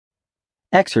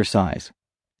Exercise.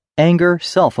 Anger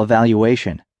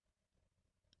self-evaluation.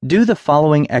 Do the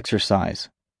following exercise.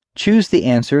 Choose the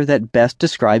answer that best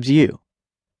describes you.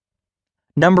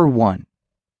 Number 1.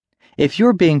 If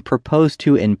you're being proposed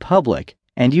to in public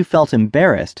and you felt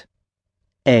embarrassed,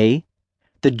 A.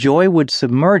 The joy would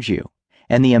submerge you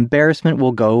and the embarrassment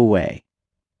will go away.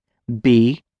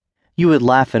 B. You would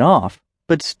laugh it off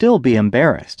but still be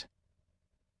embarrassed.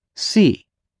 C.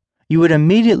 You would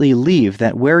immediately leave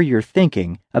that where you're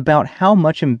thinking about how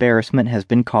much embarrassment has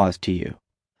been caused to you.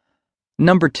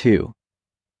 Number 2.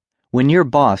 When your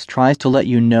boss tries to let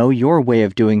you know your way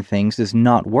of doing things is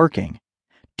not working,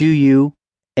 do you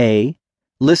A.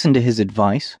 Listen to his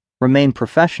advice, remain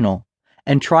professional,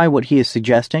 and try what he is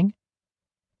suggesting?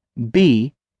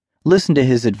 B. Listen to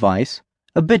his advice,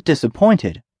 a bit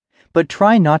disappointed, but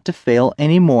try not to fail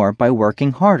any more by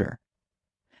working harder?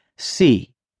 C.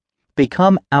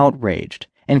 Become outraged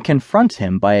and confront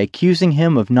him by accusing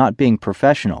him of not being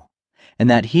professional and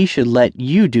that he should let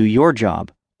you do your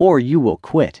job or you will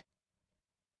quit.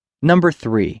 Number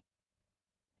 3.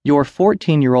 Your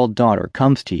 14-year-old daughter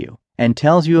comes to you and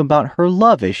tells you about her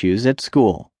love issues at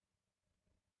school.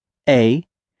 A.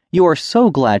 You are so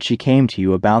glad she came to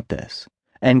you about this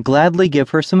and gladly give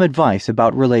her some advice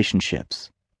about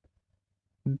relationships.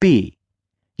 B.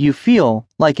 You feel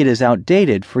like it is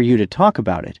outdated for you to talk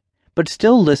about it, but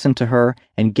still listen to her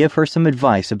and give her some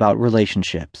advice about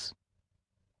relationships.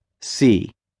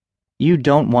 C. You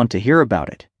don't want to hear about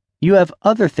it. You have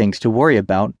other things to worry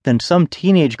about than some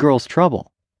teenage girl's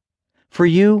trouble. For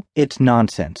you, it's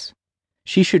nonsense.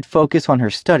 She should focus on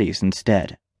her studies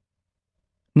instead.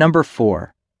 Number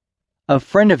 4. A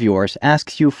friend of yours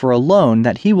asks you for a loan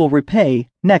that he will repay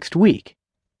next week.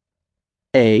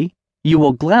 A. You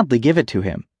will gladly give it to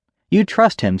him. You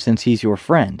trust him since he's your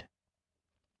friend.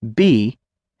 B.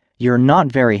 You're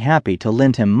not very happy to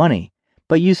lend him money,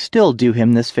 but you still do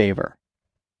him this favor.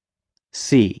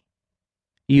 C.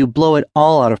 You blow it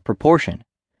all out of proportion,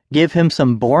 give him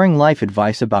some boring life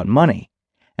advice about money,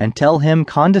 and tell him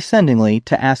condescendingly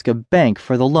to ask a bank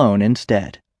for the loan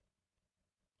instead.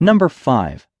 Number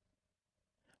 5.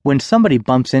 When somebody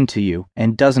bumps into you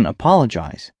and doesn't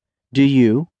apologize, do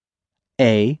you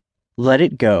A. Let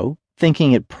it go,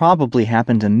 thinking it probably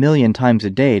happens a million times a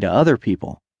day to other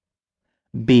people?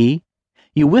 B.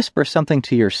 You whisper something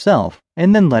to yourself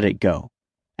and then let it go.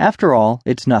 After all,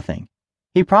 it's nothing.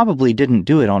 He probably didn't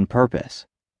do it on purpose.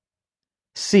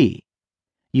 C.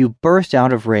 You burst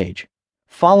out of rage,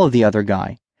 follow the other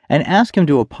guy, and ask him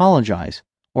to apologize,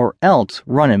 or else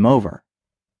run him over.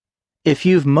 If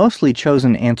you've mostly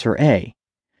chosen answer A,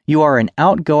 you are an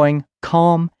outgoing,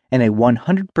 calm, and a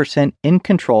 100% in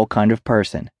control kind of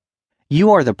person.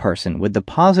 You are the person with the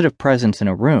positive presence in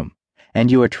a room, and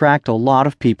you attract a lot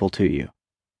of people to you.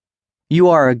 You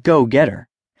are a go-getter,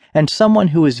 and someone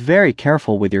who is very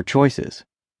careful with your choices.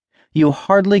 You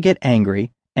hardly get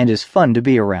angry and is fun to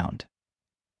be around.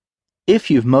 If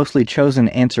you've mostly chosen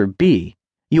answer B,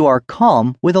 you are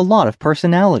calm with a lot of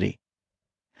personality.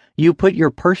 You put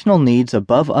your personal needs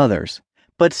above others,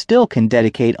 but still can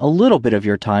dedicate a little bit of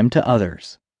your time to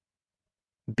others.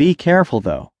 Be careful,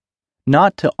 though,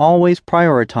 not to always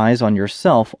prioritize on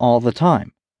yourself all the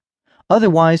time.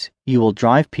 Otherwise, you will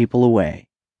drive people away.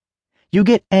 You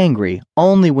get angry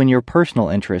only when your personal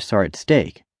interests are at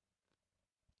stake.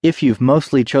 If you've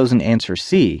mostly chosen answer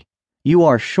C, you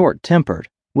are short-tempered,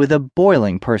 with a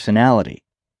boiling personality.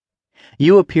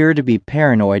 You appear to be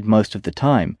paranoid most of the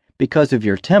time because of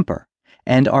your temper,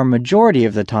 and are majority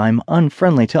of the time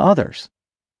unfriendly to others.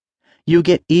 You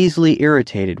get easily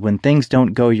irritated when things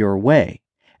don't go your way,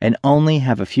 and only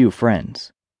have a few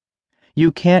friends.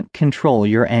 You can't control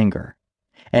your anger,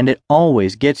 and it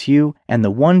always gets you and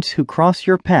the ones who cross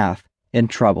your path in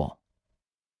trouble.